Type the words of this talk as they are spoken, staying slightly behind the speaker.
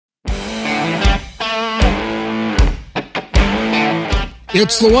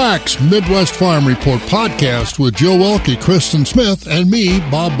It's the Wax Midwest Farm Report podcast with Joe Welke, Kristen Smith, and me,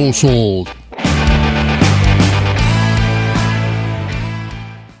 Bob Bosold.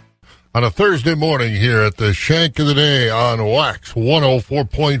 On a Thursday morning here at the Shank of the Day on Wax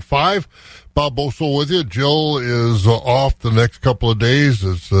 104.5. Bob Bosold with you. Jill is off the next couple of days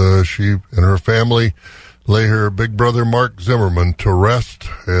as she and her family lay her big brother Mark Zimmerman to rest,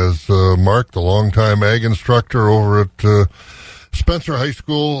 as Mark, the longtime ag instructor over at Spencer High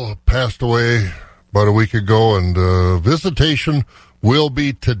School, passed away about a week ago, and visitation will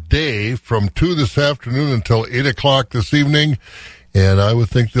be today from 2 this afternoon until 8 o'clock this evening, and I would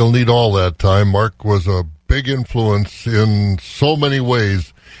think they'll need all that time. Mark was a big influence in so many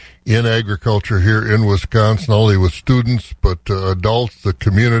ways in agriculture here in Wisconsin, not only with students, but adults, the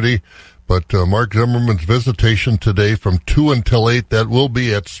community. But Mark Zimmerman's visitation today from 2 until 8, that will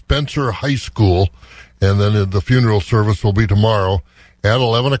be at Spencer High School. And then the funeral service will be tomorrow at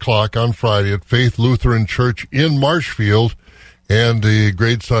 11 o'clock on Friday at Faith Lutheran Church in Marshfield. And the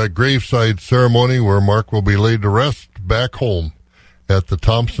graveside ceremony where Mark will be laid to rest back home at the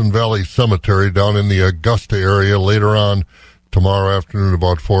Thompson Valley Cemetery down in the Augusta area later on tomorrow afternoon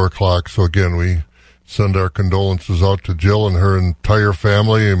about 4 o'clock. So again, we send our condolences out to Jill and her entire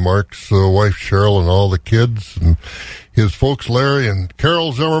family, and Mark's wife Cheryl and all the kids, and his folks Larry and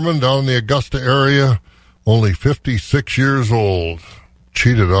Carol Zimmerman down in the Augusta area. Only 56 years old,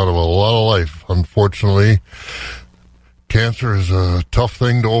 cheated out of a lot of life, unfortunately. Cancer is a tough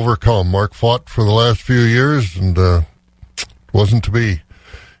thing to overcome. Mark fought for the last few years, and wasn't to be.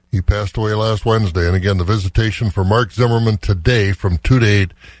 He passed away last Wednesday. And again, the visitation for Mark Zimmerman today from 2 to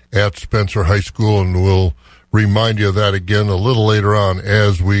 8 at Spencer High School, and we'll remind you of that again a little later on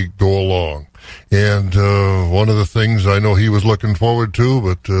as we go along. And one of the things I know he was looking forward to,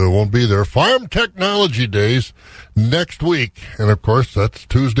 but won't be there, Farm Technology Days next week. And, of course, that's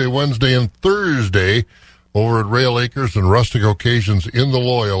Tuesday, Wednesday, and Thursday over at Rail Acres and Rustic Occasions in the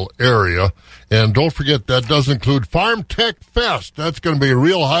Loyal area. And don't forget, that does include Farm Tech Fest. That's going to be a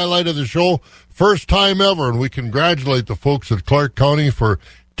real highlight of the show. First time ever, and we congratulate the folks at Clark County for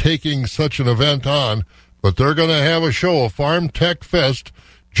taking such an event on. But they're going to have a show, a Farm Tech Fest.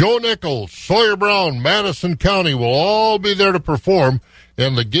 Joe Nichols, Sawyer Brown, Madison County will all be there to perform,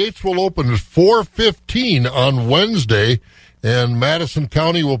 and the gates will open at 4:15 on Wednesday, and Madison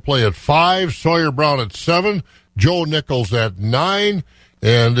County will play at 5, Sawyer Brown at 7, Joe Nichols at 9,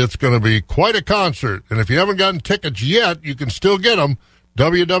 and it's going to be quite a concert. And if you haven't gotten tickets yet, you can still get them,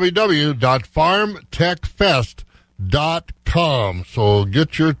 www.farmtechfest.com. So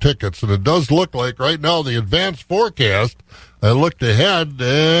get your tickets, and it does look like right now the advanced forecast, I looked ahead,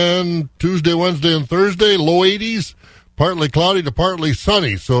 and Tuesday, Wednesday, and Thursday, low 80s, partly cloudy to partly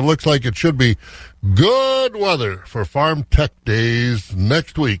sunny. So it looks like it should be good weather for Farm Tech Days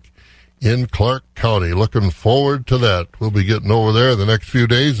next week in Clark County. Looking forward to that. We'll be getting over there the next few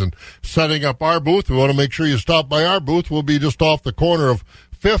days and setting up our booth. We want to make sure you stop by our booth. We'll be just off the corner of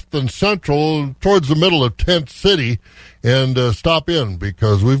 5th and Central towards the middle of Tent City, and stop in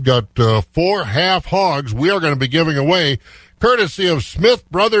because we've got 4 half hogs we are going to be giving away courtesy of Smith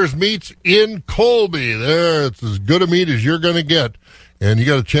Brothers Meats in Colby. There, it's as good a meat as you're going to get, and you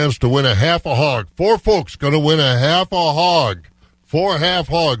got a chance to win a half a hog. 4 folks going to win a half a hog. 4 half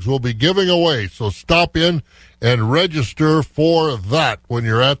hogs we'll be giving away, so stop in and register for that when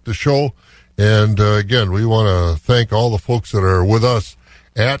you're at the show. And again, we want to thank all the folks that are with us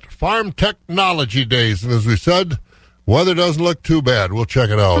at Farm Technology Days. And as we said, weather doesn't look too bad. We'll check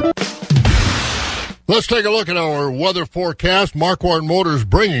it out. Let's take a look at our weather forecast. Marquardt Motors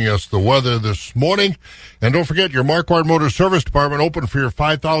bringing us the weather this morning. And don't forget, your Marquardt Motors Service Department open for your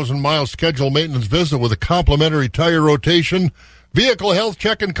 5,000-mile scheduled maintenance visit with a complimentary tire rotation, vehicle health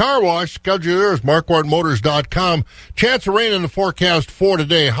check, and car wash. Schedule yours, marquardtmotors.com. Chance of rain in the forecast for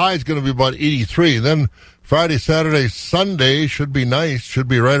today. High is going to be about 83. Then Friday, Saturday, Sunday should be nice. Should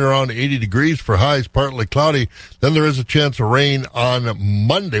be right around 80 degrees for highs, partly cloudy. Then there is a chance of rain on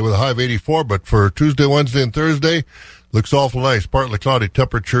Monday with a high of 84. But for Tuesday, Wednesday, and Thursday, looks awful nice. Partly cloudy,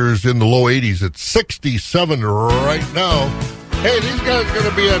 temperatures in the low 80s at 67 right now. Hey, these guys are going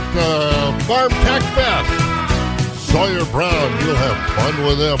to be at Farm Tech Fest. Sawyer Brown, you'll have fun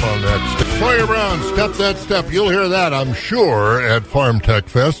with them on that step. Sawyer Brown, Step That Step. You'll hear that, I'm sure, at Farm Tech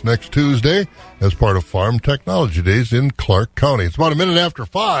Fest next Tuesday as part of Farm Technology Days in Clark County. It's about a minute after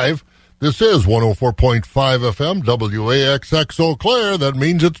 5. This is 104.5 FM, WAXX Eau Claire. That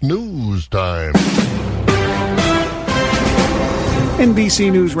means it's news time. NBC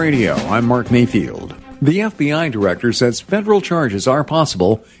News Radio, I'm Mark Mayfield. The FBI director says federal charges are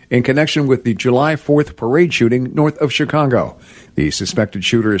possible in connection with the July 4th parade shooting north of Chicago. The suspected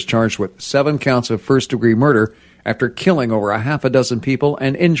shooter is charged with 7 counts of first-degree murder after killing over a half a dozen people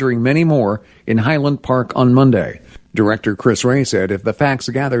and injuring many more in Highland Park on Monday. Director Chris Wray said if the facts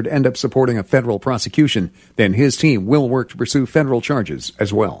gathered end up supporting a federal prosecution, then his team will work to pursue federal charges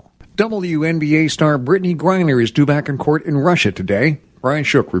as well. WNBA star Brittany Griner is due back in court in Russia today. Brian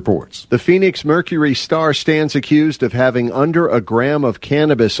Shook reports. The Phoenix Mercury star stands accused of having under a gram of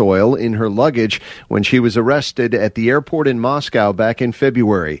cannabis oil in her luggage when she was arrested at the airport in Moscow back in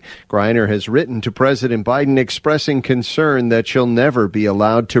February. Griner has written to President Biden expressing concern that she'll never be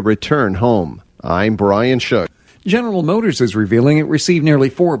allowed to return home. I'm Brian Shook. General Motors is revealing it received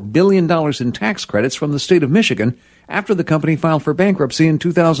nearly $4 billion in tax credits from the state of Michigan after the company filed for bankruptcy in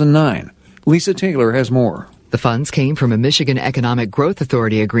 2009. Lisa Taylor has more. The funds came from a Michigan Economic Growth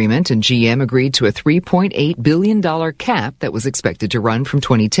Authority agreement, and GM agreed to a $3.8 billion cap that was expected to run from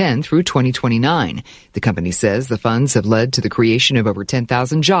 2010 through 2029. The company says the funds have led to the creation of over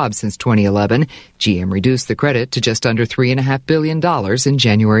 10,000 jobs since 2011. GM reduced the credit to just under $3.5 billion in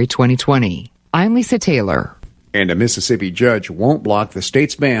January 2020. I'm Lisa Taylor. And a Mississippi judge won't block the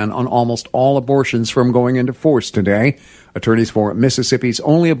state's ban on almost all abortions from going into force today. Attorneys for Mississippi's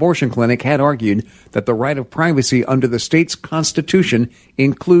only abortion clinic had argued that the right of privacy under the state's constitution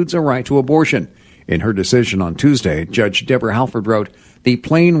includes a right to abortion. In her decision on Tuesday, Judge Deborah Halford wrote, "The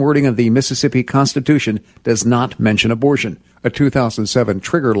plain wording of the Mississippi Constitution does not mention abortion." A 2007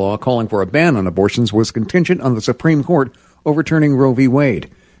 trigger law calling for a ban on abortions was contingent on the Supreme Court overturning Roe v. Wade.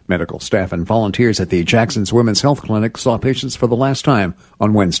 Medical staff and volunteers at the Jackson's Women's Health Clinic saw patients for the last time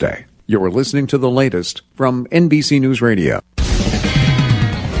on Wednesday. You're listening to the latest from NBC News Radio.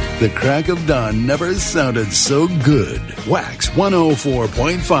 The crack of dawn never sounded so good. Wax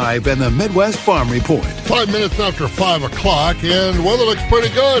 104.5 and the Midwest Farm Report. 5 minutes after 5 o'clock, and weather looks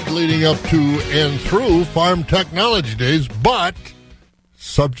pretty good leading up to and through Farm Technology Days, but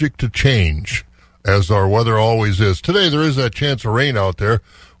subject to change, as our weather always is. Today, there is that chance of rain out there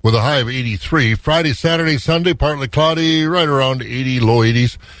with a high of 83. Friday, Saturday, Sunday, partly cloudy, right around 80, low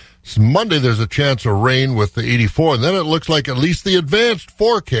 80s. Monday, there's a chance of rain with the 84, and then it looks like at least the advanced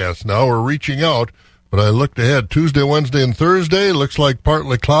forecast now are reaching out. But I looked ahead. Tuesday, Wednesday, and Thursday, looks like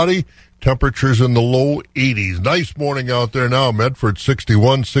partly cloudy. Temperatures in the low 80s. Nice morning out there now. Medford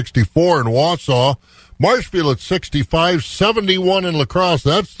 61, 64 in Wausau. Marshfield at 65, 71 in La Crosse.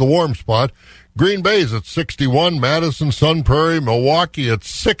 That's the warm spot. Green Bay's at 61, Madison, Sun Prairie, Milwaukee at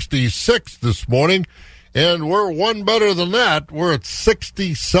 66 this morning. And we're one better than that. We're at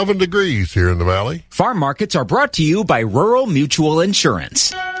 67 degrees here in the valley. Farm markets are brought to you by Rural Mutual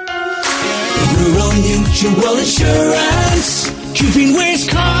Insurance. Rural Mutual Insurance, keeping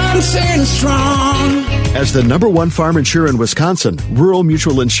Wisconsin strong. As the #1 farm insurer in Wisconsin, Rural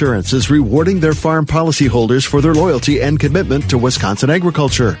Mutual Insurance is rewarding their farm policyholders for their loyalty and commitment to Wisconsin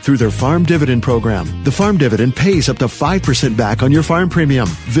agriculture through their Farm Dividend program. The Farm Dividend pays up to 5% back on your farm premium.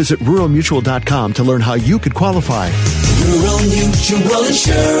 Visit ruralmutual.com to learn how you could qualify. Rural Mutual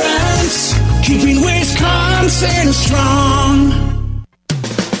Insurance, keeping Wisconsin strong.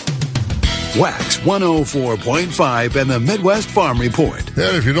 Wax 104.5 and the Midwest Farm Report.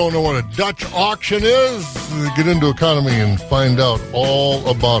 And if you don't know what a Dutch auction is, get into economy and find out all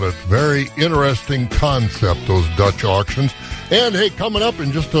about it. Very interesting concept, those Dutch auctions. And hey, coming up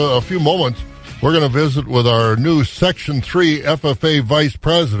in just a few moments, we're going to visit with our new Section 3 FFA Vice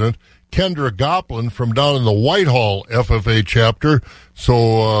President, Kendra Goplin, from down in the Whitehall FFA chapter.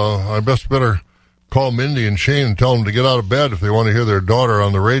 So I better call Mindy and Shane and tell them to get out of bed if they want to hear their daughter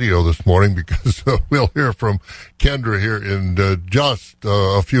on the radio this morning, because we'll hear from Kendra here in just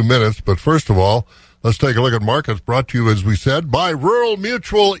a few minutes. But first of all, let's take a look at markets, brought to you, as we said, by Rural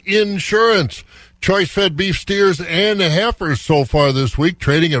Mutual Insurance. Choice-fed beef steers and heifers so far this week,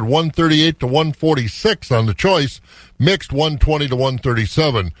 trading at 138 to 146 on the choice. Mixed 120 to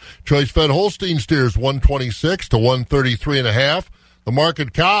 137. Choice-fed Holstein steers 126 to 133.5. The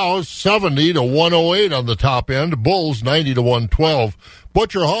market cows 70 to 108 on the top end. Bulls 90 to 112.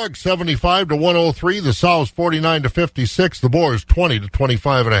 Butcher hogs 75 to 103. The sows 49 to 56. The boars 20 to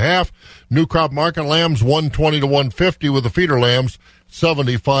 25.5. New crop market lambs 120 to 150, with the feeder lambs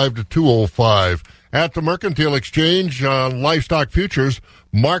 75 to 205. At the Mercantile Exchange on livestock futures,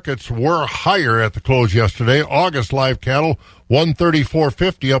 markets were higher at the close yesterday. August live cattle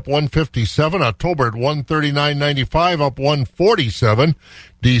 134.50 up 157. October at 139.95 up 147.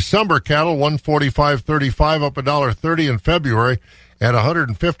 December cattle 145.35 up $1.30 in February. at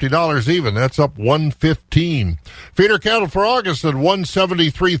 $150 even. That's up $115. Feeder cattle for August at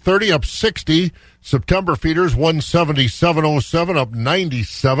 $173.30, up $60. September feeders $177.07, up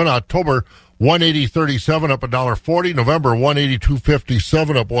 $97. October $180.37, up $1.40. November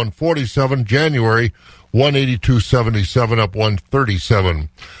 $182.57, up $147. January $182.77, up $137.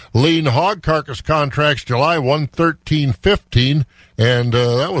 Lean hog carcass contracts July $113.15, and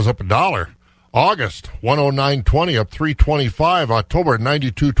that was up $1. August $109.20, up $3.25. October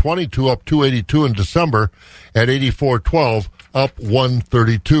 $92.22, up $2.82. In December at $84.12, up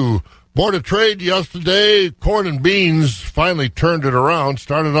 $132. Board of Trade yesterday, corn and beans finally turned it around.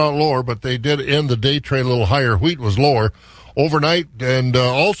 Started out lower, but they did end the day trade a little higher. Wheat was lower overnight, and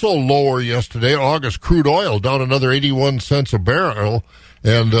also lower yesterday. August crude oil down another 81 cents a barrel,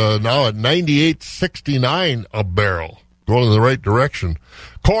 and now at 98.69 a barrel. Going in the right direction.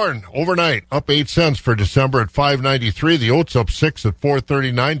 Corn overnight up 8 cents for December at $5.93. The oats up 6 at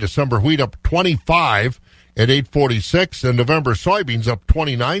 $4.39. December wheat up 25 at $8.46, and November soybeans up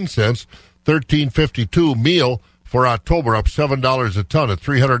 29 cents, $13.52. Meal for October up $7 a ton at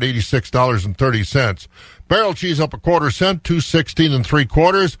 $386.30. Barrel cheese up a quarter cent, $2.16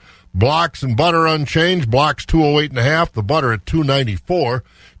 3/4. Blocks and butter unchanged. Blocks $2.08.5. The butter at $2.94.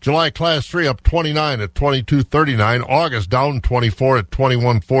 July class 3 up 29 at $22.39. August down 24 at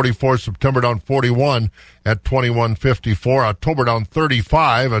 $21.44. September down 41 at $21.54. October down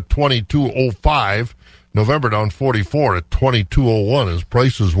 35 at $22.05. November down 44 at $22.01 as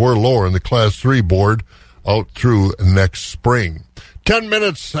prices were lower in the Class 3 board out through next spring. 10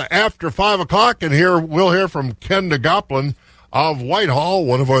 minutes after 5 o'clock, and here we'll hear from Ken DeGoplin of Whitehall,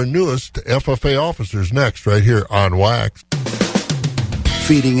 one of our newest FFA officers, next, right here on Wax.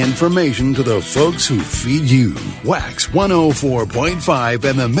 Feeding information to the folks who feed you. Wax 104.5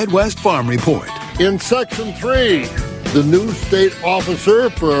 and the Midwest Farm Report. In Section 3, the new state officer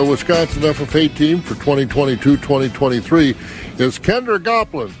for our Wisconsin FFA team for 2022-2023 is Kendra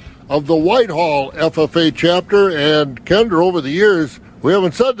Goplin of the Whitehall FFA chapter. And Kendra, over the years, we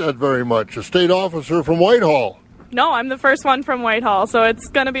haven't said that very much, a state officer from Whitehall. No, I'm the first one from Whitehall, so it's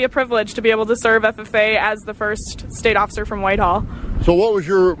going to be a privilege to be able to serve FFA as the first state officer from Whitehall. So what was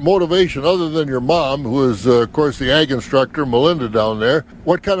your motivation, other than your mom, who is, of course, the ag instructor, Melinda, down there?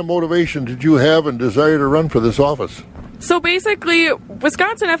 What kind of motivation did you have and desire to run for this office? So basically,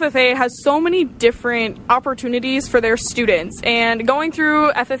 Wisconsin FFA has so many different opportunities for their students. And going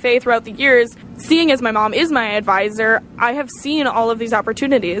through FFA throughout the years, seeing as my mom is my advisor, I have seen all of these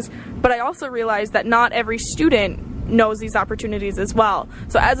opportunities. But I also realized that not every student knows these opportunities as well.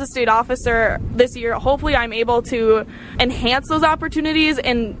 So as a state officer this year, hopefully I'm able to enhance those opportunities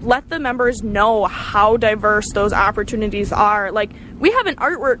and let the members know how diverse those opportunities are. Like, we have an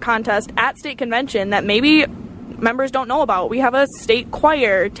artwork contest at state convention that maybe members don't know about. We have a state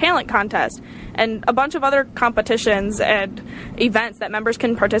choir talent contest and a bunch of other competitions and events that members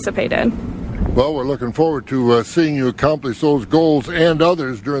can participate in. Well, we're looking forward to seeing you accomplish those goals and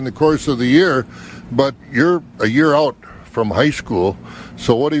others during the course of the year. But you're a year out from high school,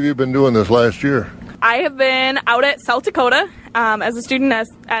 so what have you been doing this last year? I have been out at South Dakota as a student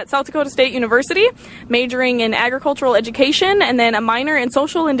at South Dakota State University, majoring in agricultural education and then a minor in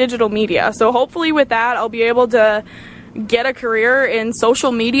social and digital media. So hopefully with that, I'll be able to get a career in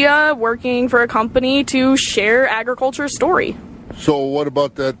social media, working for a company to share agriculture story. So what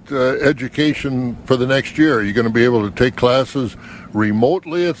about that education for the next year? Are you going to be able to take classes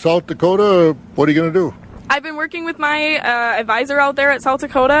remotely at South Dakota? What are you going to do? I've been working with my advisor out there at South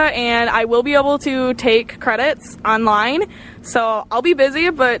Dakota, and I will be able to take credits online. So I'll be busy,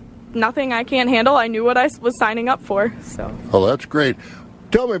 but nothing I can't handle. I knew what I was signing up for. So. Well, that's great.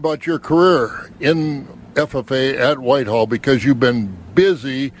 Tell me about your career in FFA at Whitehall, because you've been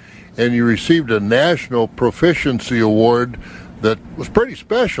busy and you received a National Proficiency Award that was pretty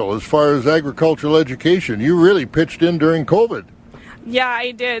special as far as agricultural education. You really pitched in during COVID. Yeah,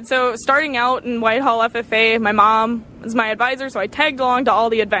 I did. So starting out in Whitehall FFA, my mom was my advisor, so I tagged along to all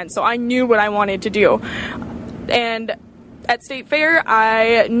the events, so I knew what I wanted to do. And at State Fair,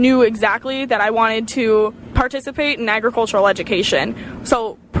 I knew exactly that I wanted to participate in agricultural education.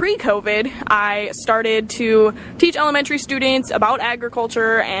 So pre-COVID, I started to teach elementary students about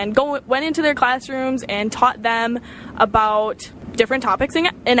agriculture and went into their classrooms and taught them about different topics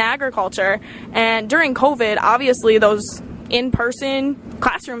in agriculture. And during COVID, obviously those in-person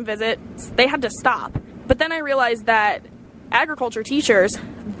classroom visits, they had to stop. But then I realized that agriculture teachers,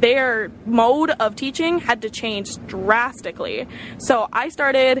 their mode of teaching had to change drastically. So I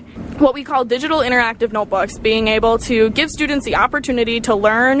started what we call digital interactive notebooks, being able to give students the opportunity to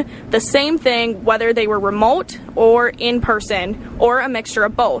learn the same thing whether they were remote or in person or a mixture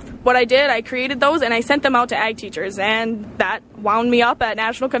of both. What I did, I created those and I sent them out to ag teachers, and that wound me up at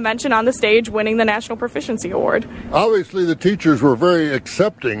National Convention on the stage winning the National Proficiency Award. Obviously, the teachers were very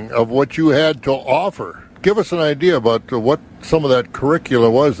accepting of what you had to offer. Give us an idea about what some of that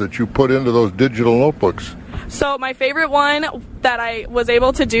curriculum was that you put into those digital notebooks. So my favorite one that I was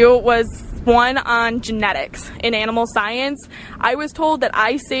able to do was one on genetics in animal science. I was told that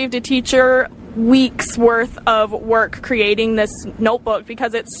I saved a teacher weeks worth of work creating this notebook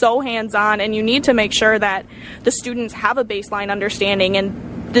because it's so hands-on, and you need to make sure that the students have a baseline understanding, and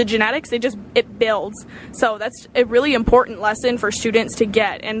the genetics, it builds. So that's a really important lesson for students to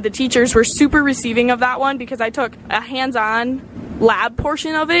get, and the teachers were super receiving of that one because I took a hands-on lab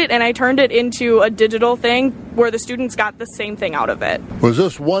portion of it and I turned it into a digital thing where the students got the same thing out of it. Was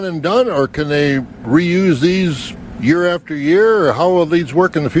this one and done, or can they reuse these year after year, or how will these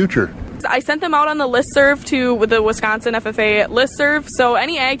work in the future? I sent them out on the listserv to the Wisconsin FFA listserv, so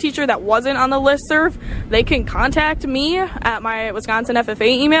any ag teacher that wasn't on the listserv, they can contact me at my Wisconsin FFA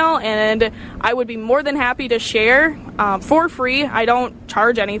email, and I would be more than happy to share for free. I don't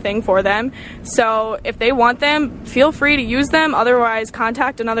charge anything for them, so if they want them, feel free to use them. Otherwise,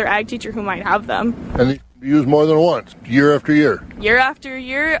 contact another ag teacher who might have them. And use more than once, year after year? Year after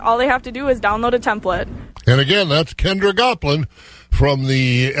year, all they have to do is download a template. And again, that's Kendra Goplin from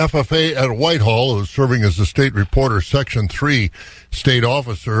the FFA at Whitehall, who's serving as the state reporter, Section 3 state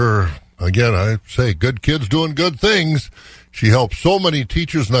officer. Again, I say good kids doing good things. She helps so many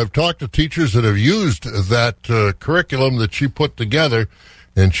teachers, and I've talked to teachers that have used that curriculum that she put together,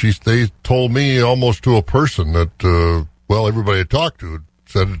 and they told me almost to a person that, everybody I talked to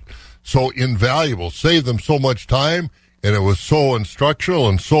said it so invaluable, saved them so much time, and it was so instructional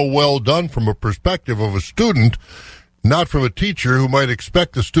and so well done from a perspective of a student, not from a teacher who might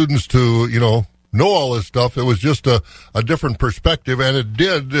expect the students to, know all this stuff. It was just a different perspective, and it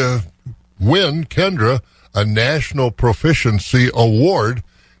did win Kendra a National Proficiency Award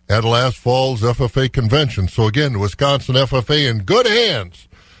at last fall's FFA convention. So again, Wisconsin FFA in good hands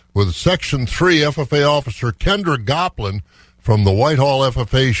with Section 3 FFA officer Kendra Goplin from the Whitehall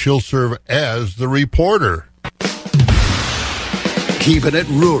FFA. She'll serve as the reporter. Keeping it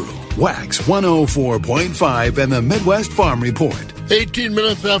rural. Wax 104.5 and the Midwest Farm Report. 18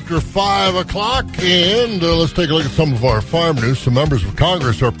 minutes after 5 o'clock, and let's take a look at some of our farm news. Some members of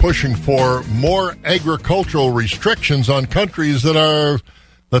Congress are pushing for more agricultural restrictions on countries that are,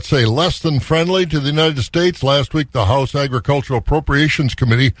 let's say, less than friendly to the United States. Last week, the House Agricultural Appropriations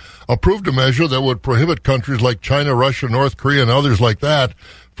Committee approved a measure that would prohibit countries like China, Russia, North Korea, and others like that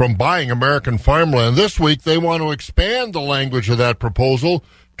from buying American farmland. This week, they want to expand the language of that proposal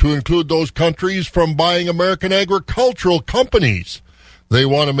to include those countries from buying American agricultural companies. They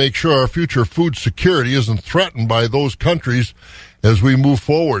want to make sure our future food security isn't threatened by those countries as we move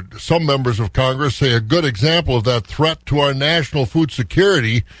forward. Some members of Congress say a good example of that threat to our national food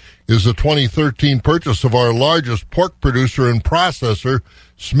security is the 2013 purchase of our largest pork producer and processor,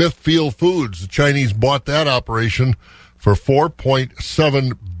 Smithfield Foods. The Chinese bought that operation for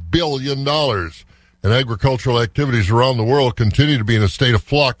 $4.7 billion. And agricultural activities around the world continue to be in a state of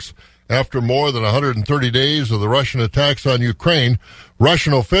flux. After more than 130 days of the Russian attacks on Ukraine,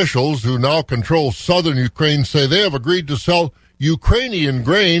 Russian officials who now control southern Ukraine say they have agreed to sell Ukrainian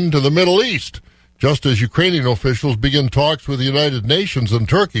grain to the Middle East, just as Ukrainian officials begin talks with the United Nations and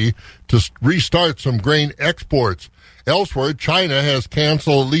Turkey to restart some grain exports. Elsewhere, China has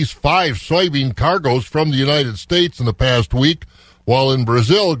canceled at least 5 soybean cargoes from the United States in the past week, while in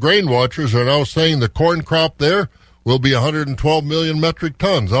Brazil, grain watchers are now saying the corn crop there will be 112 million metric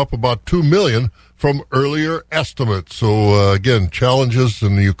tons, up about 2 million from earlier estimates. So, again, challenges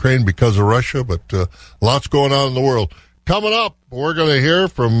in the Ukraine because of Russia, but lots going on in the world. Coming up, we're going to hear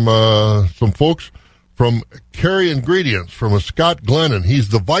from some folks from Kerry Ingredients, from Scott Glennon. He's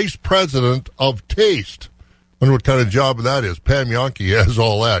the vice president of Taste. I wonder what kind of job that is. Pam Yonke has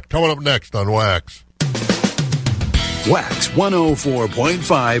all that. Coming up next on Wax. Wax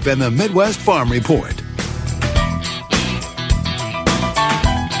 104.5 and the Midwest Farm Report.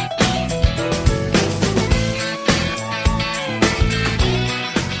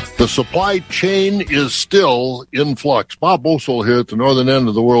 The supply chain is still in flux. Bob Bosold here at the northern end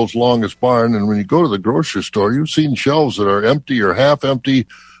of the world's longest barn, and when you go to the grocery store, you've seen shelves that are empty or half empty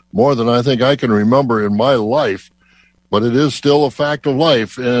more than I think I can remember in my life. but it is still a fact of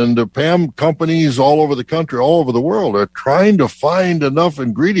life. And Pam, companies all over the country, all over the world are trying to find enough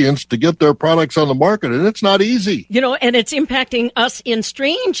ingredients to get their products on the market, and it's not easy. And it's impacting us in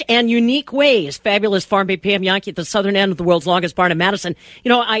strange and unique ways. Fabulous Farm Babe Pam Jahnke at the southern end of the world's longest barn in Madison.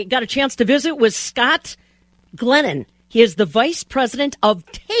 I got a chance to visit with Scott Glennon. He is the Vice President of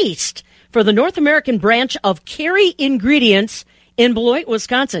Taste for the North American branch of Kerry Ingredients in Beloit,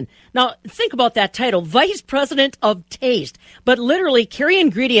 Wisconsin. Now, think about that title, Vice President of Taste. But literally, Kerry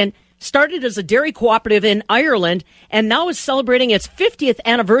Ingredient started as a dairy cooperative in Ireland and now is celebrating its 50th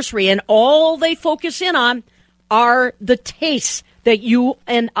anniversary, and all they focus in on are the tastes that you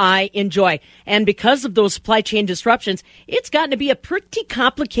and I enjoy. And because of those supply chain disruptions, it's gotten to be a pretty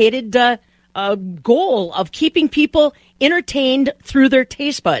complicated goal of keeping people entertained through their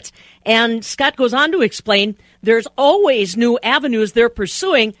taste buds. And Scott goes on to explain there's always new avenues they're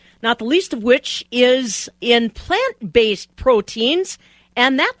pursuing, not the least of which is in plant-based proteins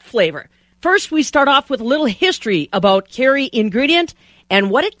and that flavor. First, we start off with a little history about Kerry Ingredient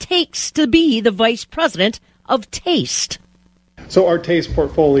and what it takes to be the Vice President of Taste. So our taste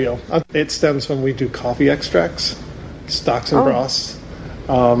portfolio, it stems from we do coffee extracts, stocks and broths,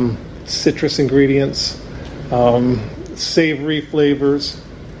 citrus ingredients, savory flavors,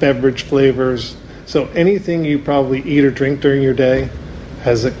 beverage flavors. So anything you probably eat or drink during your day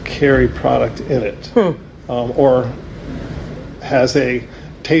has a Kerry product in it, or has a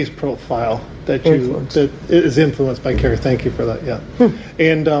taste profile that is influenced by Kerry. Thank you for that. Yeah,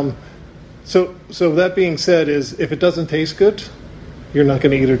 and so that being said, is if it doesn't taste good, you're not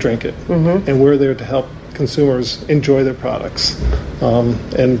going to eat or drink it, and we're there to help consumers enjoy their products.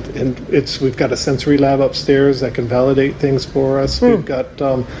 And we've got a sensory lab upstairs that can validate things for us. We've got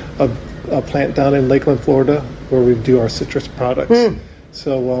a plant down in Lakeland, Florida, where we do our citrus products.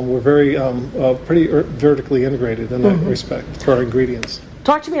 So we're very pretty vertically integrated in that respect for our ingredients.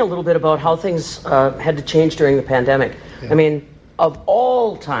 Talk to me a little bit about how things had to change during the pandemic. Yeah. I mean, of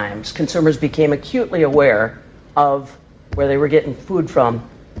all times, consumers became acutely aware of where they were getting food from,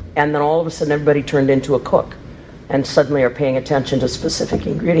 and then all of a sudden everybody turned into a cook and suddenly are paying attention to specific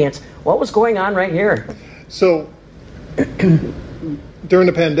ingredients. What was going on right here? So during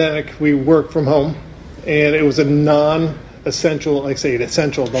the pandemic, we worked from home, and it was a non-essential, like I say,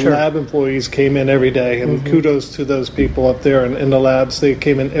 essential. The lab employees came in every day, and kudos to those people up there in the labs. They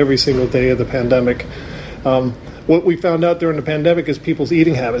came in every single day of the pandemic. What we found out during the pandemic is people's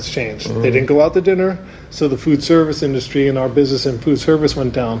eating habits changed. They didn't go out to dinner, so the food service industry and our business in food service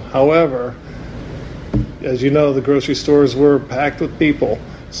went down. However, as you know, the grocery stores were packed with people,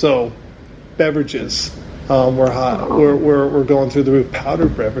 so beverages were hot. We're going through the roof.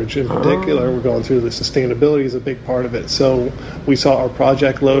 Powdered beverage in particular, we're going through. The sustainability is a big part of it. So we saw our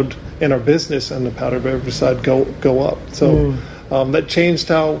project load in our business on the powdered beverage side go up. So that changed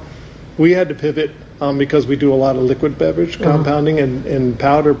how we had to pivot. Because we do a lot of liquid beverage compounding and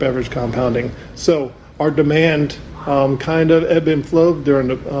powder beverage compounding. So our demand kind of ebbed and flowed during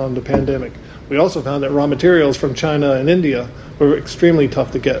the pandemic. We also found that raw materials from China and India were extremely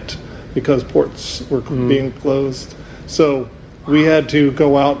tough to get because ports were being closed. So we had to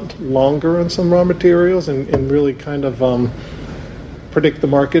go out longer on some raw materials and really kind of predict the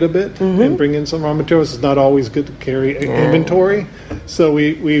market a bit and bring in some raw materials. It's not always good to carry inventory. So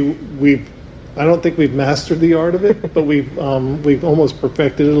I don't think we've mastered the art of it, but we've almost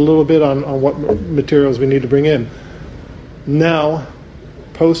perfected it a little bit on what materials we need to bring in. Now,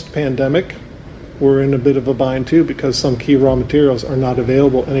 post-pandemic, we're in a bit of a bind too because some key raw materials are not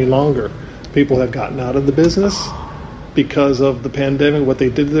available any longer. People have gotten out of the business because of the pandemic, what they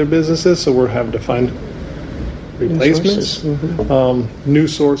did to their businesses, so we're having to find replacements, new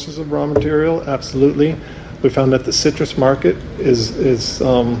sources of raw material, absolutely. We found that the citrus market is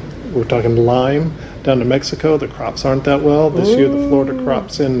we're talking lime down to Mexico. The crops aren't that well. This year the Florida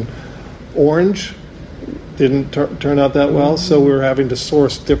crops in orange didn't turn out that well, so we're having to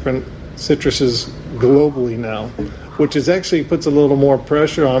source different citruses globally now, which is actually puts a little more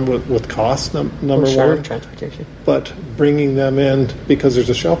pressure on with cost, number one. Transportation. But bringing them in because there's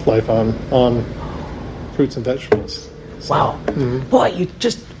a shelf life on fruits and vegetables. Wow. Boy, you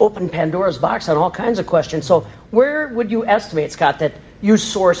just opened Pandora's box on all kinds of questions. So where would you estimate, Scott, that you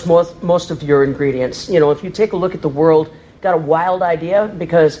source most of your ingredients? If you take a look at the world, got a wild idea?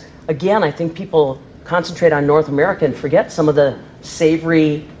 Because, again, I think people concentrate on North America and forget some of the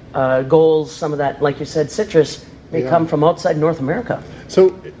savory goals, some of that, like you said, citrus, they come from outside North America.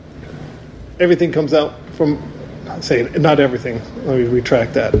 So everything comes out from, say, not everything. Let me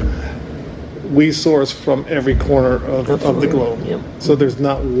retract that. we source from every corner of the globe. Yep. So there's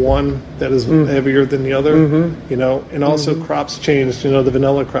not one that is heavier than the other, you know, and also crops changed. You know, the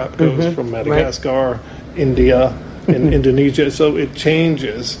vanilla crop goes from Madagascar, India, and Indonesia. So it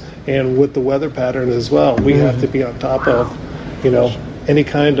changes. And with the weather pattern as well, we have to be on top of, you know, any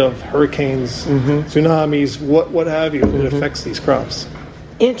kind of hurricanes, tsunamis, what have you. It affects these crops.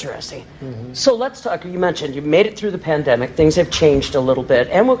 Interesting. So let's talk. You mentioned you made it through the pandemic. Things have changed a little bit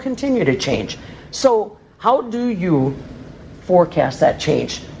and will continue to change. So how do you forecast that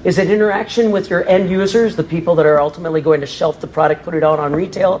change? Is it interaction with your end users, the people that are ultimately going to shelf the product, put it out on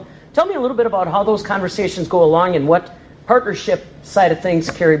retail? Tell me a little bit about how those conversations go along and what partnership side of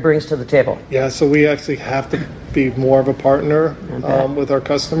things Kerry brings to the table. Yeah, so we actually have to be more of a partner with our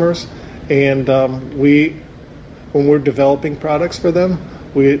customers. And when we're developing products for them,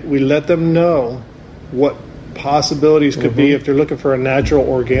 we let them know what possibilities could be if they're looking for a natural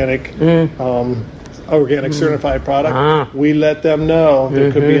organic certified product. We let them know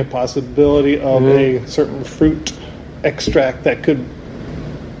there could be a possibility of a certain fruit extract that could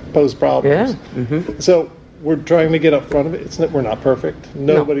pose problems. So we're trying to get up front of it. We're not perfect.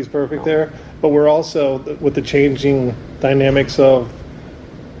 Nobody's perfect there. But we're also, with the changing dynamics of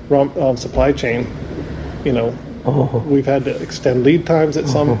supply chain, you know, we've had to extend lead times at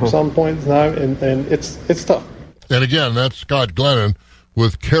some point in time, and it's tough. And again, that's Scott Glennon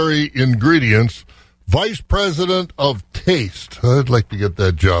with Kerry Ingredients, Vice President of Taste. I'd like to get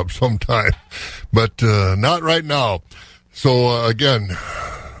that job sometime, but not right now. So again,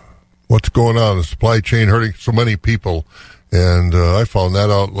 what's going on? The supply chain hurting so many people, and I found that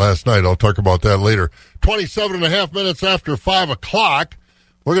out last night. I'll talk about that later. 27 and a half minutes after 5 o'clock.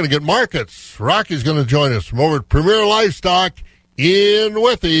 We're going to get markets. Rocky's going to join us from over at Premier Livestock in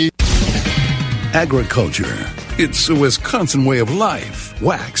Withee. Agriculture. It's a Wisconsin way of life.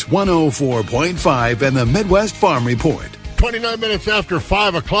 Wax 104.5 and the Midwest Farm Report. 29 minutes after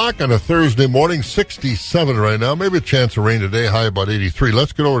 5 o'clock on a Thursday morning, 67 right now. Maybe a chance of rain today, high about 83.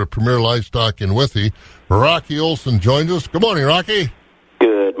 Let's get over to Premier Livestock in Withee. Rocky Olson joins us. Good morning, Rocky.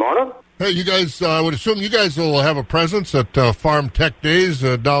 Good morning. Hey, you guys, I would assume you guys will have a presence at Farm Tech Days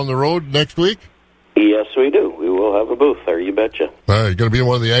down the road next week? Yes, we do. We will have a booth there, you betcha. You going to be in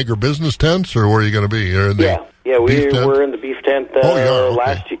one of the agribusiness tents, or where are you going to be? You're in the we're in the beef tent. Okay.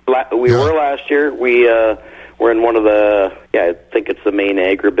 Were last year. We're in one of the, I think it's the main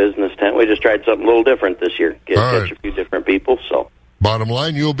agribusiness tent. We just tried something a little different this year. Catch a few different people. So, bottom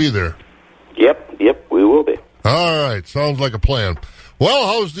line, you'll be there. Yep, we will be. All right, sounds like a plan. Well,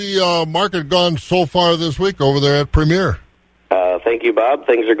 how's the market gone so far this week over there at Premier? Thank you, Bob.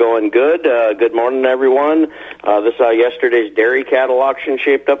 Things are going good. Good morning, everyone. This yesterday's dairy cattle auction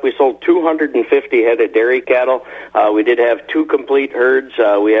shaped up. We sold 250 head of dairy cattle. We did have 2 complete herds.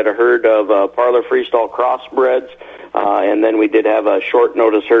 We had a herd of Parlor Freestall crossbreds, and then we did have a short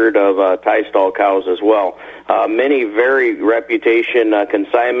notice herd of tie stall cows as well. Many very reputation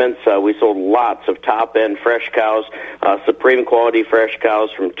consignments. We sold lots of top-end fresh cows, supreme quality fresh cows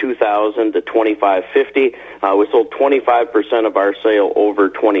from $2,000 to $2,550. We sold 25% of our sale over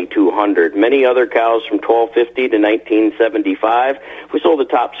 $2,200. Many other cows from $1,250 to $1,975. We sold the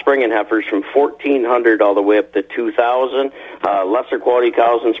top spring and heifers from $1,400 all the way up to $2,000. Lesser quality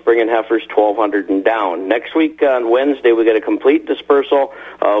cows and spring and heifers $1,200 and down. Next week on Wednesday, we get a complete dispersal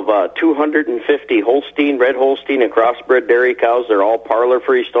of 250 Holstein, red Holstein, and crossbred dairy cows. They're all Parlor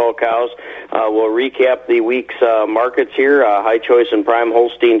Freestall cows. We'll recap the week's markets here. High choice and prime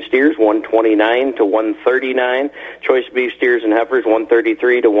Holstein steers, $129 to $139. Choice beef steers and heifers,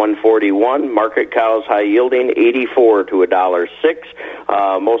 $133 to $141. Market cows, high yielding, $84 to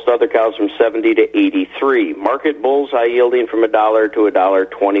 $1.06. Most other cows from $70 to $83. Market bulls, high yielding from $1 to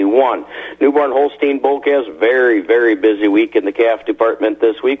 $1.21. Newborn Holstein bull calves, very, very busy week in the calf department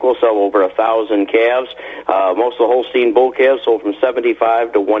this week. We'll sell over 1,000 calves. Most of the Holstein bull calves sold from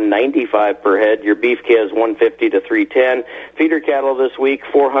 $75 to $195 per head. Your beef calves, $150 to $310. Feeder cattle this week,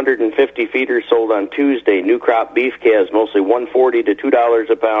 450 feeders sold on Tuesday. New crop beef calves, mostly $140 to $2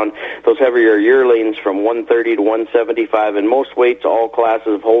 a pound. Those heavier yearlings from $130 to $175, and most weights, all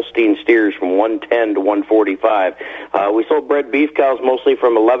classes of Holstein steers from $110 to $145. We sold bred beef cows mostly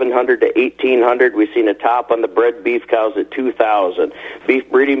from $1,100 to $1,800. We've seen a top on the bred beef cows at $2,000. Beef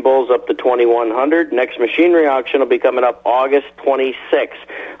breeding bulls up to $2,100. Next machinery auction will be coming up August 26th.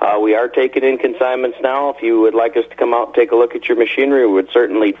 We are taking in consignments now. If you would like us to come out and take a look at your machinery, we would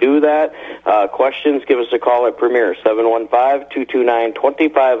certainly do that. Questions, give us a call at Premier,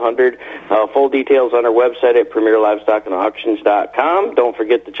 715-229-2500. Full details on our website at premierlivestockandauctions.com. Don't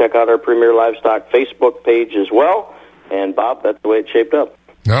forget to check out our Premier Livestock Facebook page as well. And, Bob, that's the way it shaped up.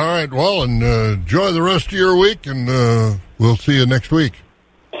 All right. Well, and enjoy the rest of your week, and we'll see you next week.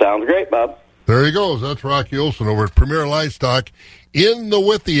 Sounds great, Bob. There he goes. That's Rocky Olson over at Premier Livestock in the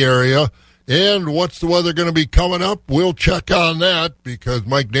Withee area. And what's the weather going to be coming up? We'll check on that because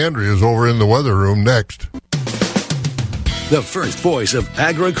Mike Dandry is over in the weather room next. The first voice of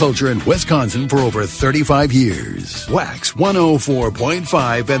agriculture in Wisconsin for over 35 years. Wax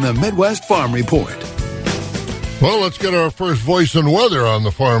 104.5 and the Midwest Farm Report. Well, let's get our first voice in weather on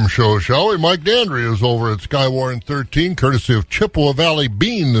the farm show, shall we? Mike Dandry is over at Skywarn 13, courtesy of Chippewa Valley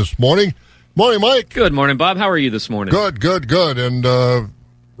Bean this morning. Morning, Mike. Good morning, Bob. How are you this morning? Good. And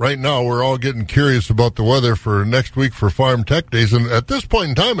right now we're all getting curious about the weather for next week for Farm Tech Days. And at this point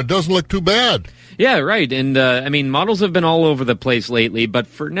in time, it doesn't look too bad. Yeah, right. And, models have been all over the place lately. But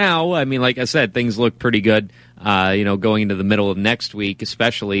for now, like I said, things look pretty good. Going into the middle of next week,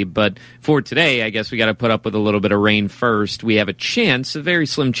 especially. But for today, I guess we got to put up with a little bit of rain first. We have a very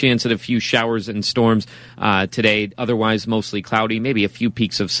slim chance at a few showers and storms today. Otherwise, mostly cloudy, maybe a few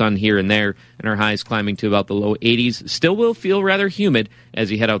peaks of sun here and there, and our highs climbing to about the low 80s. Still will feel rather humid as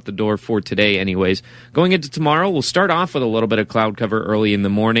you head out the door for today anyways. Going into tomorrow, we'll start off with a little bit of cloud cover early in the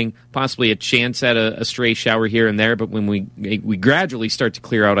morning, possibly a chance at a stray shower here and there, but when we gradually start to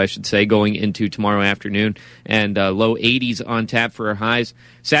clear out, I should say, going into tomorrow afternoon, and low 80s on tap for our highs.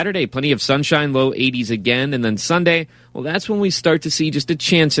 Saturday, plenty of sunshine, low 80s again. And then Sunday, well, that's when we start to see just a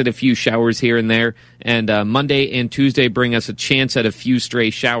chance at a few showers here and there. And Monday and Tuesday bring us a chance at a few stray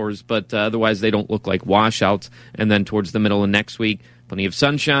showers, but otherwise they don't look like washouts. And then towards the middle of next week, plenty of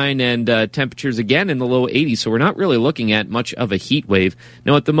sunshine and temperatures again in the low 80s, so we're not really looking at much of a heat wave.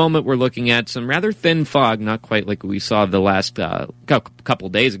 Now, at the moment, we're looking at some rather thin fog, not quite like we saw the last couple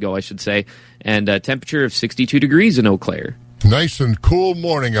days ago, I should say, and a temperature of 62 degrees in Eau Claire. Nice and cool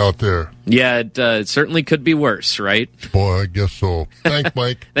morning out there. Yeah, it certainly could be worse, right? Boy, I guess so. Thanks,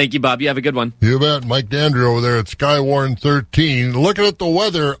 Mike. Thank you, Bob. You have a good one. You bet. Mike Dandry over there at Skywarn 13. Looking at the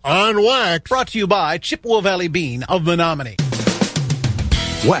weather on Wax. Brought to you by Chippewa Valley Bean of Menominee.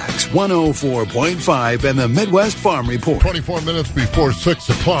 Wax 104.5 and the Midwest Farm Report. 24 minutes before 6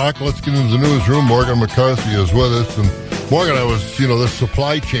 o'clock. Let's get into the newsroom. Morgan McCarthy is with us. And Morgan, this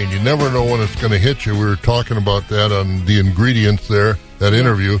supply chain, you never know when it's going to hit you. We were talking about that on the ingredients there, that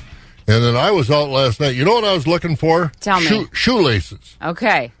interview. And then I was out last night. You know what I was looking for? Tell me. Shoelaces.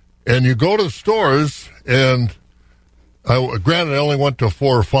 Okay. And you go to the stores, and granted, I only went to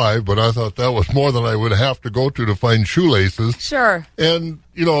 4 or 5, but I thought that was more than I would have to go to find shoelaces. Sure. And,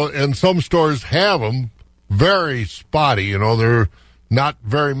 and some stores have them very spotty. They're not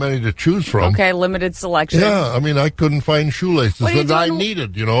very many to choose from. Okay, limited selection. Yeah, I couldn't find shoelaces that I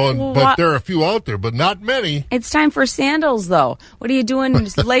needed, but there are a few out there, but not many. It's time for sandals, though. What are you doing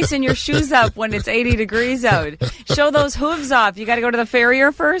lacing your shoes up when it's 80 degrees out? Show those hooves off. You got to go to the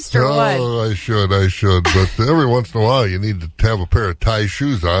farrier first, or what? Oh, I should. But every once in a while, you need to have a pair of tie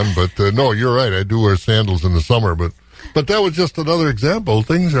shoes on. But no, you're right. I do wear sandals in the summer, but that was just another example.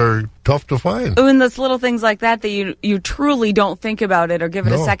 Things are tough to find. And those little things like that you truly don't think about it or give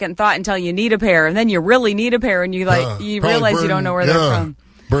it a second thought until you need a pair, and then you really need a pair, and you realize you don't know where they're from.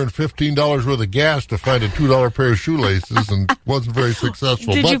 Burned $15 worth of gas to find a $2 pair of shoelaces and wasn't very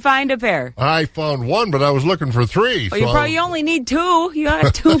successful. Did you find a pair? I found one, but I was looking for 3. Well, you only need 2. You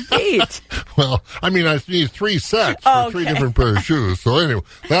have 2 feet. Well, I need 3 sets for 3 different pairs of shoes. So anyway,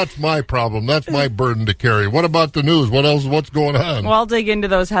 that's my problem. That's my burden to carry. What about the news? What's going on? Well, I'll dig into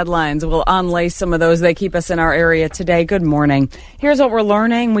those headlines. We'll unlace some of those. They keep us in our area today. Good morning. Here's what we're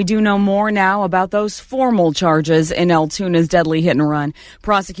learning. We do know more now about those formal charges in Altoona's deadly hit and run.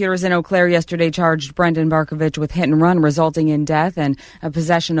 Prosecutors in Eau Claire yesterday charged Brendan Barkovich with hit and run resulting in death and a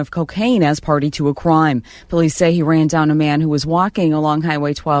possession of cocaine as party to a crime. Police say he ran down a man who was walking along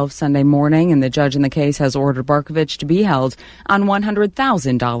Highway 12 Sunday morning, and the judge in the case has ordered Barkovich to be held on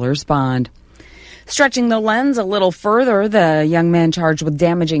 $100,000 bond. Stretching the lens a little further, the young man charged with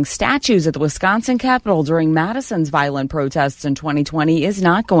damaging statues at the Wisconsin Capitol during Madison's violent protests in 2020 is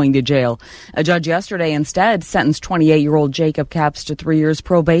not going to jail. A judge yesterday instead sentenced 28-year-old Jacob Capps to 3 years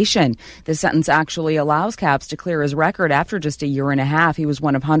probation. The sentence actually allows Capps to clear his record after just a year and a half. He was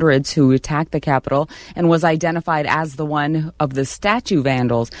one of hundreds who attacked the Capitol and was identified as the one of the statue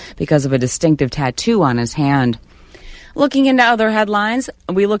vandals because of a distinctive tattoo on his hand. Looking into other headlines,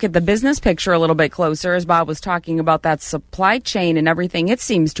 we look at the business picture a little bit closer as Bob was talking about that supply chain and everything it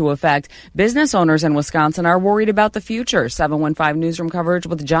seems to affect. Business owners in Wisconsin are worried about the future. 715 Newsroom coverage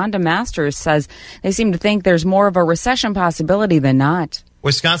with John DeMasters says they seem to think there's more of a recession possibility than not.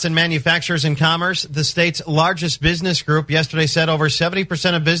 Wisconsin Manufacturers and Commerce, the state's largest business group, yesterday said over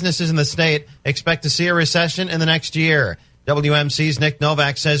 70% of businesses in the state expect to see a recession in the next year. WMC's Nick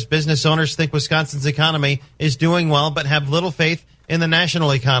Novak says business owners think Wisconsin's economy is doing well but have little faith in the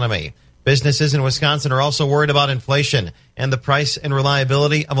national economy. Businesses in Wisconsin are also worried about inflation and the price and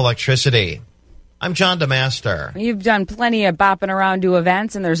reliability of electricity. I'm John DeMaster. You've done plenty of bopping around to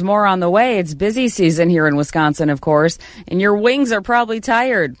events, and there's more on the way. It's busy season here in Wisconsin, of course, and your wings are probably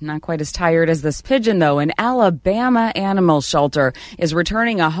tired. Not quite as tired as this pigeon, though. An Alabama animal shelter is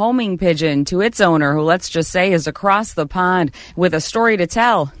returning a homing pigeon to its owner, who, let's just say, is across the pond with a story to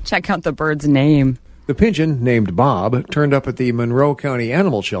tell. Check out the bird's name. The pigeon, named Bob, turned up at the Monroe County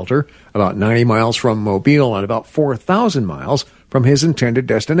Animal Shelter, about 90 miles from Mobile and about 4,000 miles from his intended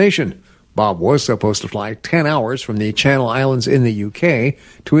destination. Bob was supposed to fly 10 hours from the Channel Islands in the UK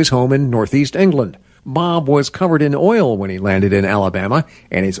to his home in northeast England. Bob was covered in oil when he landed in Alabama,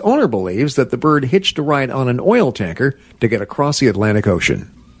 and his owner believes that the bird hitched a ride on an oil tanker to get across the Atlantic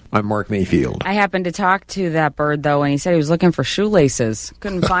Ocean. I'm Mark Mayfield. I happened to talk to that bird, though, and he said he was looking for shoelaces.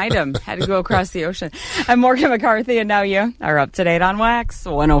 Couldn't find them. Had to go across the ocean. I'm Morgan McCarthy, and now you are up to date on Wax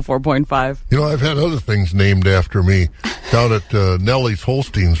 104.5. You know, I've had other things named after me down at Nellie's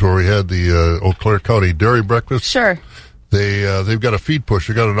Holsteins, where we had the Eau Claire County Dairy Breakfast. Sure. They've got a feed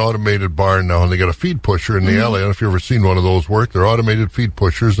pusher. They got an automated barn now, and they got a feed pusher in the alley. I don't know if you've ever seen one of those work. They're automated feed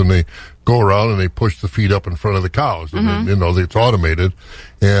pushers, and they go around and they push the feed up in front of the cows. And then, you know, it's automated.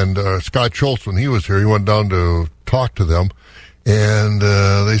 And Scott Schultz, when he was here, he went down to talk to them, and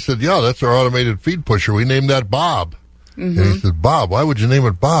they said, "Yeah, that's our automated feed pusher. We named that Bob." And he said, "Bob? Why would you name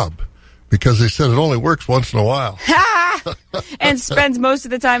it Bob?" Because they said it only works once in a while. And spends most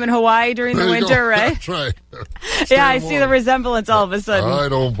of the time in Hawaii during the winter, right? That's right. Yeah, I see the resemblance all of a sudden. I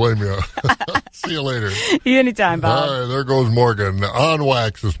don't blame you. See you later. You anytime, Bob. All right, there goes Morgan on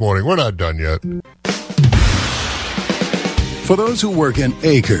Wax this morning. We're not done yet. For those who work in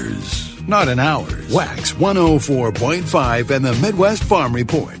acres, not in hours, Wax 104.5 and the Midwest Farm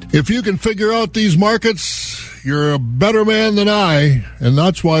Report. If you can figure out these markets, you're a better man than I, and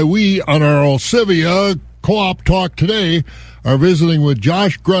that's why we, on our Olsivia Co-op Talk today, are visiting with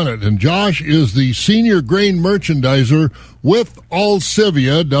Josh Grunnett. And Josh is the senior grain merchandiser with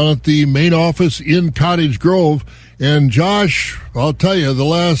Olsivia down at the main office in Cottage Grove. And Josh, I'll tell you, the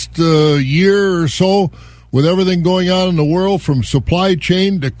last year or so, with everything going on in the world, from supply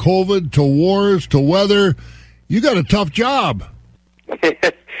chain to COVID to wars to weather, you got a tough job.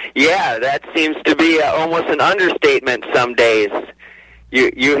 Yeah, that seems to be almost an understatement some days.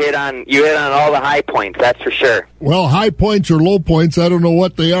 You hit on all the high points, that's for sure. Well, high points or low points, I don't know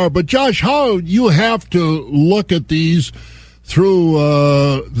what they are. But Josh, how you have to look at these through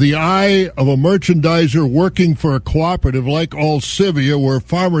the eye of a merchandiser working for a cooperative like Olsivia, where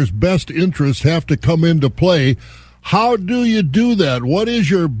farmers' best interests have to come into play. How do you do that? What is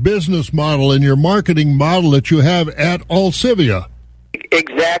your business model and your marketing model that you have at Olsivia?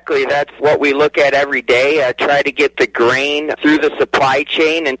 Exactly. That's what we look at every day. Try to get the grain through the supply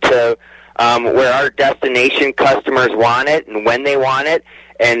chain into where our destination customers want it and when they want it,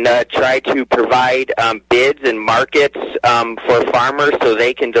 and try to provide bids and markets for farmers so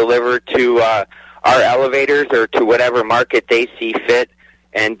they can deliver to our elevators or to whatever market they see fit,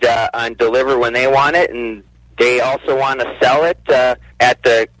 and deliver when they want it. And they also want to sell it at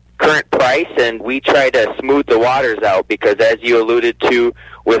the current price, and we try to smooth the waters out, because as you alluded to,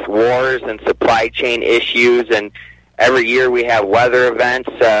 with wars and supply chain issues, and every year we have weather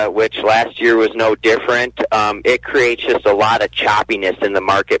events, which last year was no different, it creates just a lot of choppiness in the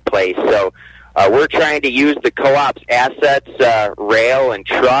marketplace. So we're trying to use the co-op's assets, rail and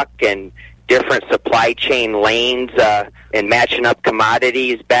truck and different supply chain lanes, and matching up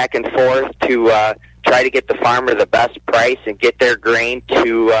commodities back and forth to try to get the farmer the best price and get their grain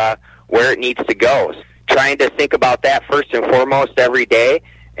to where it needs to go. Trying to think about that first and foremost every day,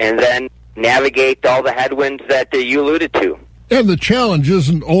 and then navigate all the headwinds that you alluded to. And the challenge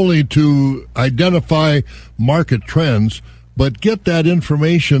isn't only to identify market trends, but get that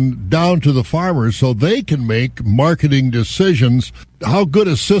information down to the farmers so they can make marketing decisions. How good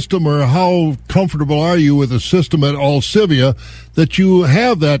a system, or how comfortable are you with a system at Olsivia that you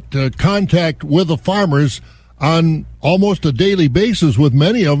have that contact with the farmers on almost a daily basis, with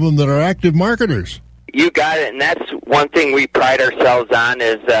many of them that are active marketers? You got it, and that's one thing we pride ourselves on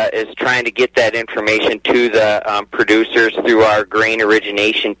is trying to get that information to the producers through our grain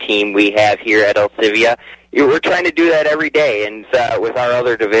origination team we have here at Olsivia. We're trying to do that every day, and with our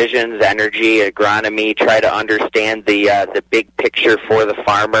other divisions, energy, agronomy, try to understand the big picture for the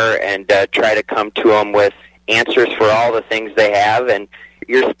farmer, and try to come to them with answers for all the things they have. And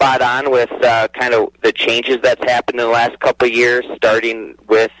you're spot on with kind of the changes that's happened in the last couple of years, starting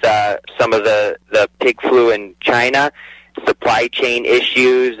with some of the pig flu in China, supply chain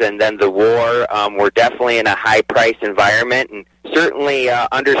issues and then the war. We're definitely in a high-price environment, and certainly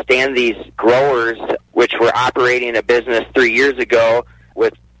understand these growers, which were operating a business 3 years ago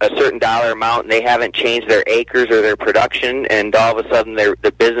with a certain dollar amount, and they haven't changed their acres or their production, and all of a sudden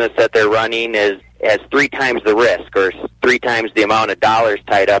the business that they're running has 3 times the risk or 3 times the amount of dollars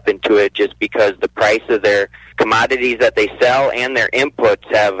tied up into it, just because the price of their commodities that they sell and their inputs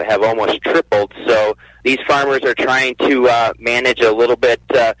have almost tripled. So these farmers are trying to manage a little bit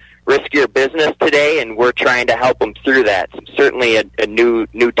riskier business today, and we're trying to help them through that. Certainly a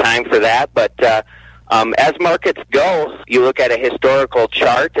new time for that, but as markets go, you look at a historical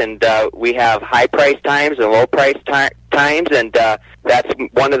chart, and we have high price times and low price times, and that's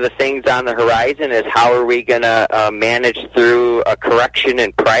one of the things on the horizon is how are we going to manage through a correction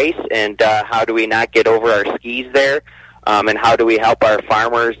in price, and how do we not get over our skis there, and how do we help our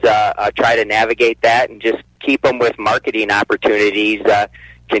farmers try to navigate that and just keep them with marketing opportunities,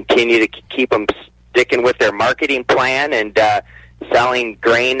 continue to keep them sticking with their marketing plan and selling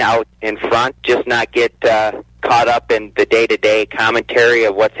grain out in front, just not get caught up in the day-to-day commentary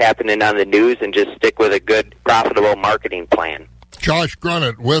of what's happening on the news, and just stick with a good, profitable marketing plan. Josh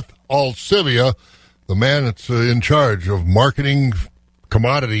Grunnett with Alcivia, the man that's in charge of marketing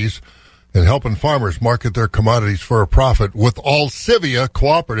commodities and helping farmers market their commodities for a profit with Alcivia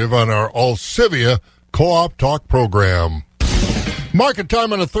Cooperative on our Alcivia Co-op Talk program. Market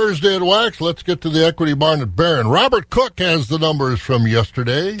time on a Thursday at Wax. Let's get to the equity barn at Barron. Robert Cook has the numbers from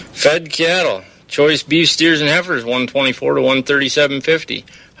yesterday. Fed cattle, choice beef steers and heifers, 124 to 137.50.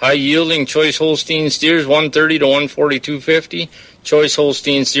 High yielding choice Holstein steers, 130 to 142.50. Choice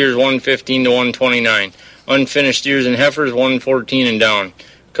Holstein steers, 115 to 129. Unfinished steers and heifers, 114 and down.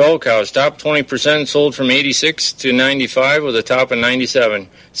 Cull cows, top 20% sold from 86 to 95 with a top of 97.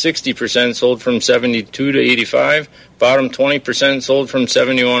 60% sold from 72 to 85. Bottom 20% sold from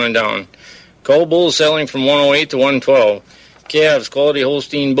 71 and down. Cull bulls selling from 108 to 112. Calves, quality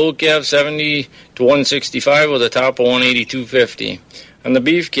Holstein bull calves, 70 to 165 with a top of 182.50. On the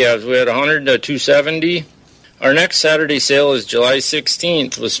beef calves, we had 100 to 270. Our next Saturday sale is July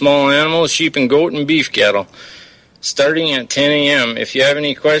 16th with small animals, sheep and goat and beef cattle, starting at 10 a.m. If you have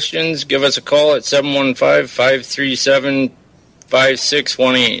any questions, give us a call at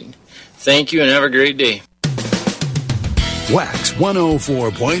 715-537-5618. Thank you and have a great day. Wax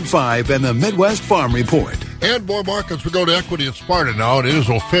 104.5 and the Midwest Farm Report. And more markets. We go to Equity at Sparta now. It is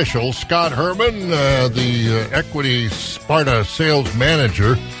official. Scott Herman, the Equity Sparta sales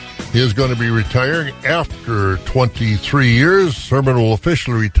manager, is going to be retiring after 23 years. Herman will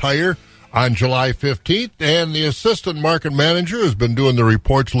officially retire on July 15th, and the assistant market manager has been doing the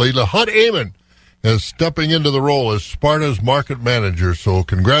reports lately. Hut Amon is stepping into the role as Sparta's market manager. So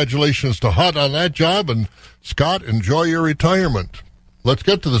congratulations to Hut on that job, and Scott, enjoy your retirement. Let's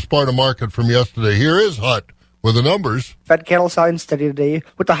get to the Sparta market from yesterday. Here is Hut with the numbers. Fed cattle selling steady today,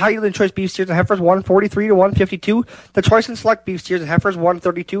 with the high yielding choice beef steers and heifers 143 to 152. The choice and select beef steers and heifers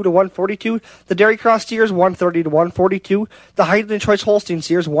 132 to 142. The dairy cross steers 130 to 142. The high yielding choice Holstein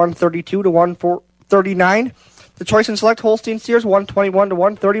steers 132 to 139. The choice and select Holstein steers 121 to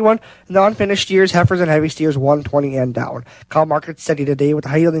 131, and the unfinished steers, heifers, and heavy steers 120 and down. Cow market steady today with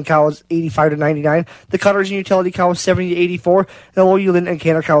the high yielding cows 85 to 99, the cutters and utility cows 70 to 84, and the low yielding and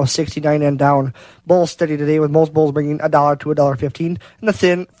canner cows 69 and down. Bulls steady today with most bulls bringing $1 to $1.15, and the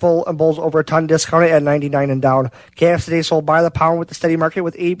thin, full, and bulls over a ton discounted at 99 and down. Calves today sold by the pound with the steady market,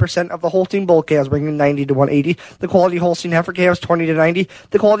 with 80% of the Holstein bull calves bringing 90 to 180, the quality Holstein heifer calves 20 to 90,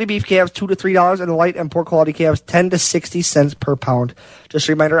 the quality beef calves $2 to $3, and the light and poor quality calves 10 to 60 cents per pound. Just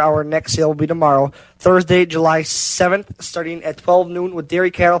a reminder, our next sale will be tomorrow, Thursday, July 7th, starting at 12 noon with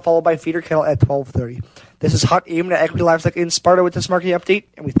dairy cattle, followed by feeder cattle at 12:30. This is Hut Amon at Equity Livestock in Sparta with this market update,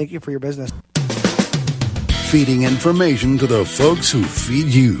 and we thank you for your business. Feeding information to the folks who feed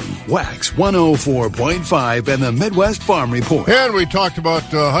you. Wax 104.5 and the Midwest Farm Report. And we talked about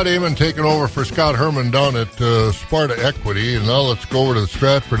Hut Amon taking over for Scott Herman down at Sparta Equity. And now let's go over to the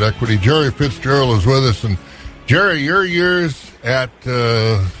Stratford Equity. Jerry Fitzgerald is with us. And Jerry, your years at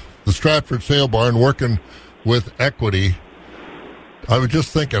the Stratford Sale Barn working with Equity, I was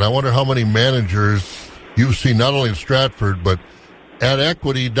just thinking, I wonder how many managers you've seen not only in Stratford, but at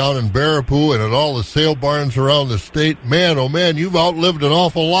Equity down in Baraboo and at all the sale barns around the state. Man, oh man, you've outlived an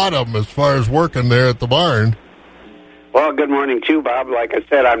awful lot of them as far as working there at the barn. Well, good morning too, Bob. Like I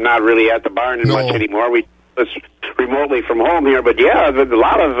said, I'm not really at the barn much anymore. We just remotely from home here, but yeah, there's a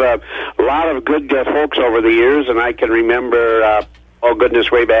lot of good folks over the years, and I can remember,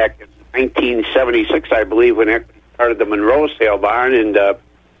 way back in 1976, I believe, when Equity started the Monroe Sale Barn, and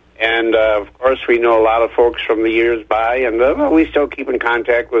And, of course, we know a lot of folks from the years by, and we still keep in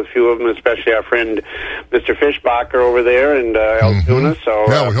contact with a few of them, especially our friend Mr. Fischbacher over there in Altoona. So,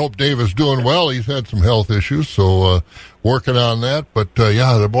 yeah, we hope Dave is doing well. He's had some health issues, so working on that. But,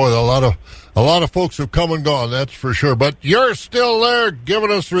 yeah, boy, a lot of folks have come and gone, that's for sure. But you're still there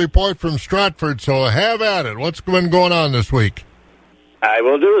giving us the report from Stratford, so have at it. What's been going on this week? I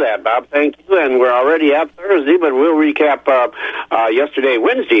will do that, Bob. Thank you. And we're already at Thursday, but we'll recap yesterday,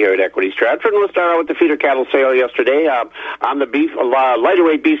 Wednesday here at Equity Stratford. And we'll start out with the feeder cattle sale yesterday. On the beef, lighter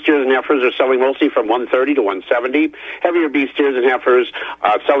weight beef steers and heifers are selling mostly from $130 to $170. Heavier beef steers and heifers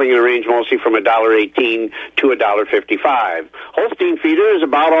selling in a range mostly from $1.18 to $1.55. Holstein feeder is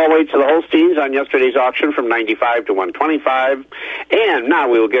about all weights of the Holsteins on yesterday's auction from $95 to $125. And now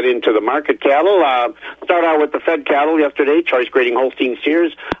we will get into the market cattle. Start out with the fed cattle yesterday. Choice grading Holstein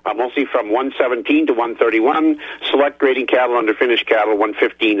steers, mostly from 117 to 131. Select grading cattle under finished cattle,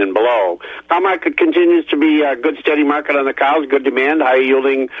 115 and below. Cow market continues to be a good, steady market on the cows. Good demand,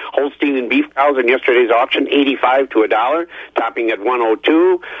 high-yielding Holstein and beef cows in yesterday's auction, 85 to $1, topping at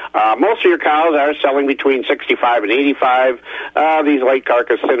 102. Most of your cows are selling between 65 and 85. These light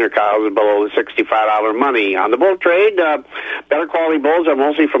carcass, thinner cows are below the $65 money. On the bull trade, better quality bulls are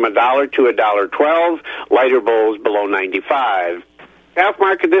mostly from $1 to $1.12. Lighter bulls below 95. Calf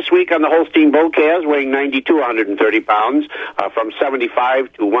market this week on the Holstein bull calves weighing 90 to 130 pounds, from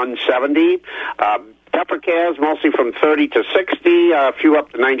 75 to 170. Heifer calves mostly from 30 to 60, a few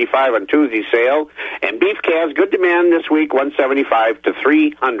up to 95 on Tuesday's sale. And beef calves, good demand this week, 175 to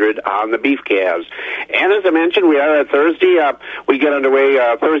 300 on the beef calves. And as I mentioned, we are at Thursday. We get underway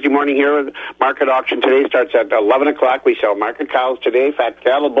Thursday morning here. Market auction today starts at 11 o'clock. We sell market cows today, fat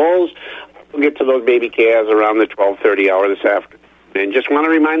cattle, bulls. We'll get to those baby calves around the 12:30 hour this afternoon. And just want to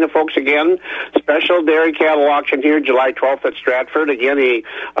remind the folks again, special dairy cattle auction here July 12th at Stratford. Again, a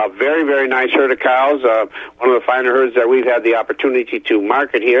very, very nice herd of cows. One of the finer herds that we've had the opportunity to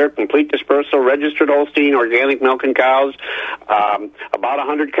market here. Complete dispersal, registered Holstein, organic milking cows. About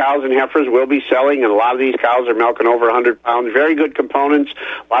 100 cows and heifers will be selling, and a lot of these cows are milking over 100 pounds. Very good components.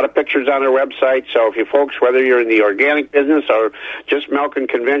 A lot of pictures on our website. So if you folks, whether you're in the organic business or just milking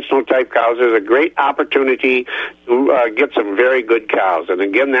conventional type cows, there's a great opportunity to get some very good cows. And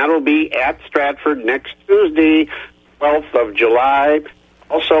again, that'll be at Stratford next Tuesday, 12th of July.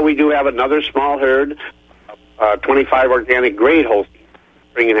 Also, we do have another small herd, 25 organic grade Holstein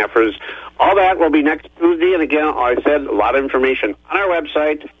spring and heifers. All that will be next Tuesday. And again, I said, a lot of information on our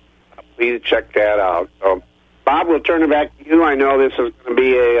website. Please check that out. So, Bob, we'll turn it back to you. I know this is going to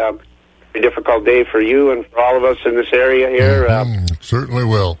be a difficult day for you and for all of us in this area here. It certainly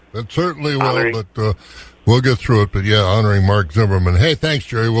will. It certainly will, but we'll get through it. But, yeah, honoring Mark Zimmerman. Hey, thanks,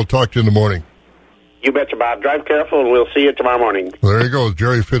 Jerry. We'll talk to you in the morning. You betcha, Bob. Drive careful, and we'll see you tomorrow morning. There you go.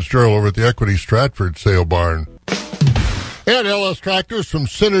 Jerry Fitzgerald over at the Equity Stratford Sale Barn. And LS Tractors from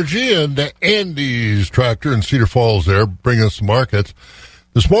Synergy and Andy's Tractor in Cedar Falls there bring us markets.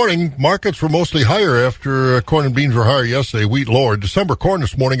 This morning, markets were mostly higher after corn and beans were higher yesterday. Wheat lower. December corn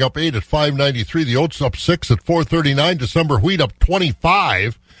this morning up 8 at $5.93. The oats up 6 at $4.39. December wheat up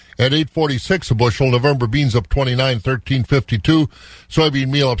 25 at $8.46 a bushel. November beans up 29, $13.52. Soybean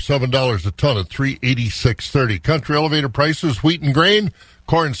meal up $7 a ton at $3.86.30. Country elevator prices, wheat and grain.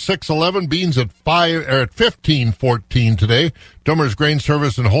 Corn $6.11, beans at $15.14 today. Dummer's Grain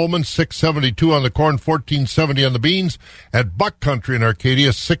Service in Holman $6.72 on the corn, $14.70 on the beans. At Buck Country in Arcadia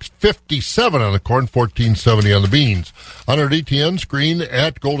 $6.57 on the corn, $14.70 on the beans. On our DTNs, green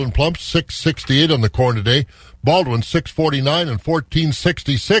at Golden Plump $6.68 on the corn today. Baldwin $6.49 and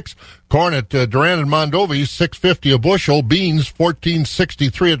 $14.66. Corn at Durand and Mondovi $6.50 a bushel. Beans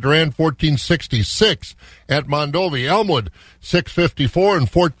 $14.63 at Durand, $14.66 at Mondovi. Elmwood $6.54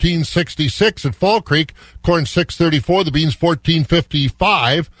 and $14.66 at Fall Creek. Corn $6.34, the beans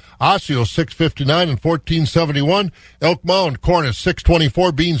 $14.55. Osseo $6.59 and $14.71. Elk Mound corn is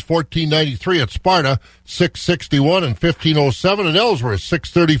 $6.24, beans $14.93 at Sparta, $6.61 and $15.07, and Ellsworth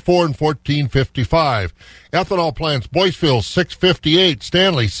 $6.34 and $14.55. Ethanol plants, Boyceville $6.58,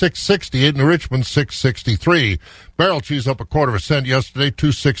 Stanley $6.68, and Richmond $6.63. Barrel cheese up 1/4 cent yesterday,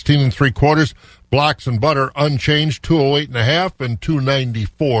 $2.16 3/4. Blocks and butter unchanged, $2.08 1/2 and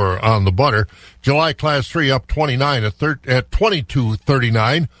 $2.94 on the butter. July Class 3 up 29 at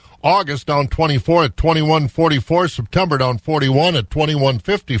 $22.39. August down 24 at $21.44. September down 41 at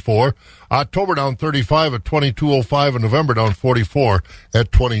 $21.54. October down 35 at $22.05, and November down 44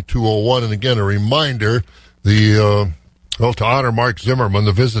 at $22.01. And again, a reminder, the Well, to honor Mark Zimmerman,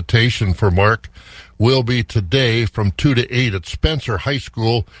 the visitation for Mark will be today from 2 to 8 at Spencer High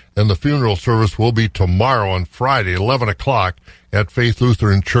School, and the funeral service will be tomorrow on Friday, 11 o'clock at Faith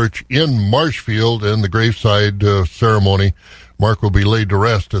Lutheran Church in Marshfield, and the graveside ceremony. Mark will be laid to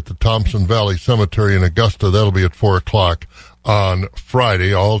rest at the Thompson Valley Cemetery in Augusta. That'll be at 4 o'clock on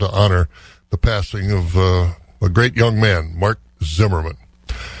Friday, all to honor the passing of a great young man, Mark Zimmerman.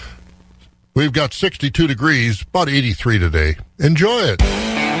 We've got 62 degrees, about 83 today. Enjoy it.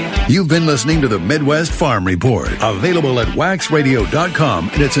 You've been listening to the Midwest Farm Report, available at waxradio.com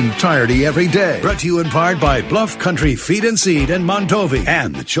in its entirety every day. Brought to you in part by Bluff Country Feed and Seed in Montovie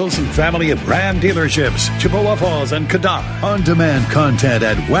and the Chilson family of Ram dealerships, Chippewa Falls and Cadott. On-demand content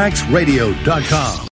at waxradio.com.